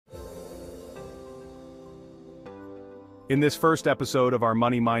In this first episode of our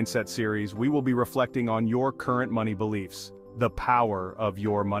Money Mindset series, we will be reflecting on your current money beliefs, the power of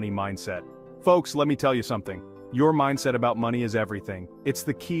your money mindset. Folks, let me tell you something. Your mindset about money is everything. It's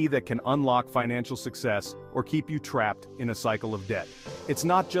the key that can unlock financial success or keep you trapped in a cycle of debt. It's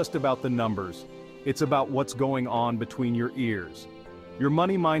not just about the numbers. It's about what's going on between your ears. Your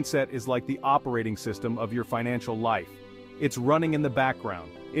money mindset is like the operating system of your financial life. It's running in the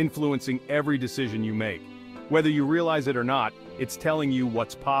background, influencing every decision you make. Whether you realize it or not, it's telling you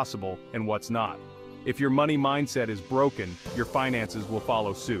what's possible and what's not. If your money mindset is broken, your finances will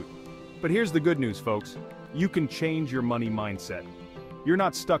follow suit. But here's the good news, folks. You can change your money mindset. You're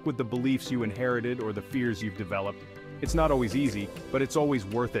not stuck with the beliefs you inherited or the fears you've developed. It's not always easy, but it's always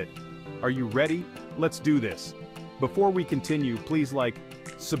worth it. Are you ready? Let's do this. Before we continue, please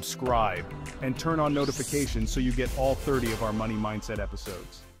subscribe, and turn on notifications so you get all 30 of our Money Mindset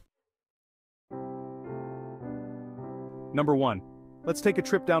episodes. Number 1. Let's take a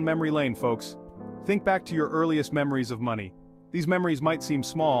trip down memory lane, folks. Think back to your earliest memories of money. These memories might seem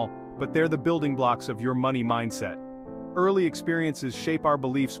small, but they're the building blocks of your money mindset. Early experiences shape our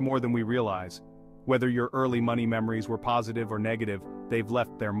beliefs more than we realize. Whether your early money memories were positive or negative, they've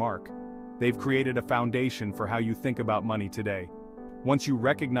left their mark. They've created a foundation for how you think about money today. Once you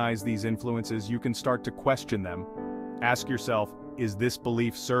recognize these influences, you can start to question them. Ask yourself, is this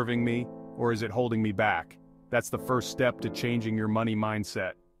belief serving me, or is it holding me back? That's the first step to changing your money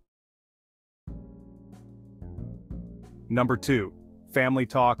mindset. Number 2. Family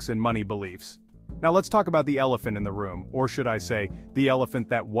talks and money beliefs. Now let's talk about the elephant in the room, or should I say, the elephant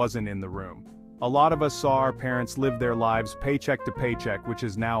that wasn't in the room. A lot of us saw our parents live their lives paycheck to paycheck, which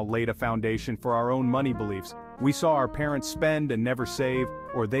has now laid a foundation for our own money beliefs. We saw our parents spend and never save,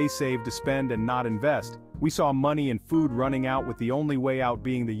 or they save to spend and not invest. We saw money and food running out, with the only way out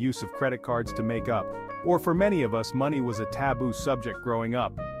being the use of credit cards to make up. Or for many of us, money was a taboo subject growing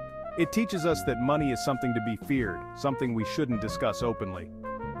up. It teaches us that money is something to be feared, something we shouldn't discuss openly.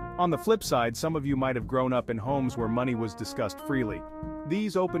 On the flip side, some of you might have grown up in homes where money was discussed freely.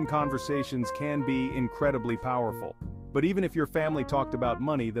 These open conversations can be incredibly powerful. But even if your family talked about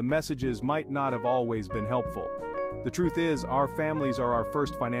money, the messages might not have always been helpful. The truth is, our families are our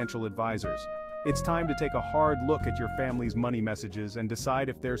first financial advisors. It's time to take a hard look at your family's money messages and decide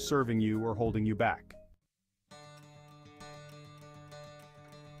if they're serving you or holding you back.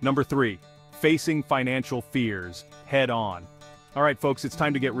 Number 3. Facing financial fears head on. Alright folks, it's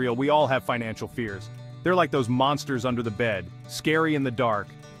time to get real. We all have financial fears. They're like those monsters under the bed, scary in the dark,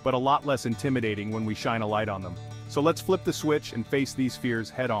 but a lot less intimidating when we shine a light on them. So let's flip the switch and face these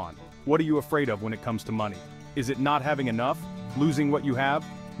fears head on. What are you afraid of when it comes to money? Is it not having enough? Losing what you have?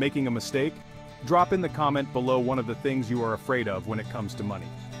 Making a mistake? Drop in the comment below one of the things you are afraid of when it comes to money.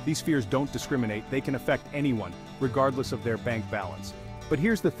 These fears don't discriminate. They can affect anyone, regardless of their bank balance. But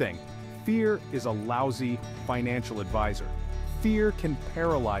here's the thing. Fear is a lousy financial advisor. Fear can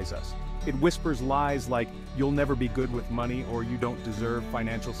paralyze us. It whispers lies like, you'll never be good with money or you don't deserve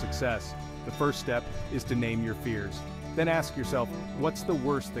financial success. The first step is to name your fears. Then ask yourself, what's the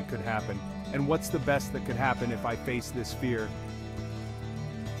worst that could happen? And what's the best that could happen if I face this fear?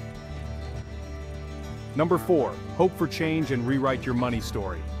 Number 4. Hope for change and rewrite your money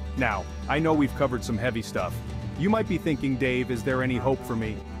story. Now, I know we've covered some heavy stuff. You might be thinking, Dave, is there any hope for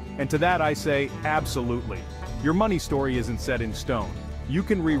me? And to that I say, absolutely. Your money story isn't set in stone. You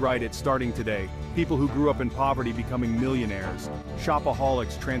can rewrite it starting today. People who grew up in poverty becoming millionaires,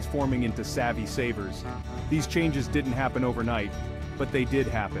 shopaholics transforming into savvy savers. These changes didn't happen overnight, but they did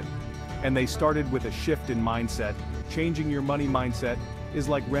happen. And they started with a shift in mindset. Changing your money mindset is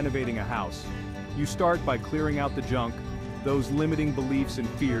like renovating a house. You start by clearing out the junk, those limiting beliefs and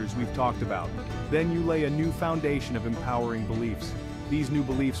fears we've talked about. Then you lay a new foundation of empowering beliefs. These new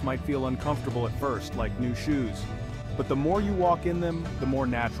beliefs might feel uncomfortable at first, like new shoes. But the more you walk in them, the more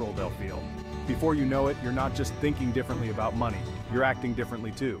natural they'll feel. Before you know it, you're not just thinking differently about money, you're acting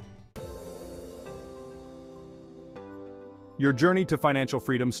differently too. Your journey to financial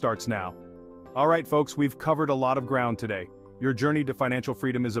freedom starts now. Alright folks, we've covered a lot of ground today. Your journey to financial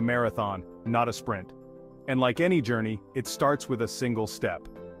freedom is a marathon, not a sprint. And like any journey, it starts with a single step.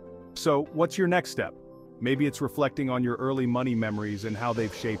 So, what's your next step? Maybe it's reflecting on your early money memories and how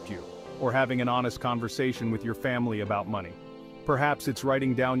they've shaped you, or having an honest conversation with your family about money. Perhaps it's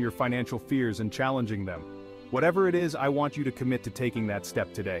writing down your financial fears and challenging them. Whatever it is, I want you to commit to taking that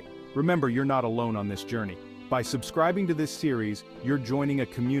step today. Remember, you're not alone on this journey. By subscribing to this series, you're joining a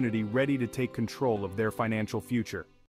community ready to take control of their financial future.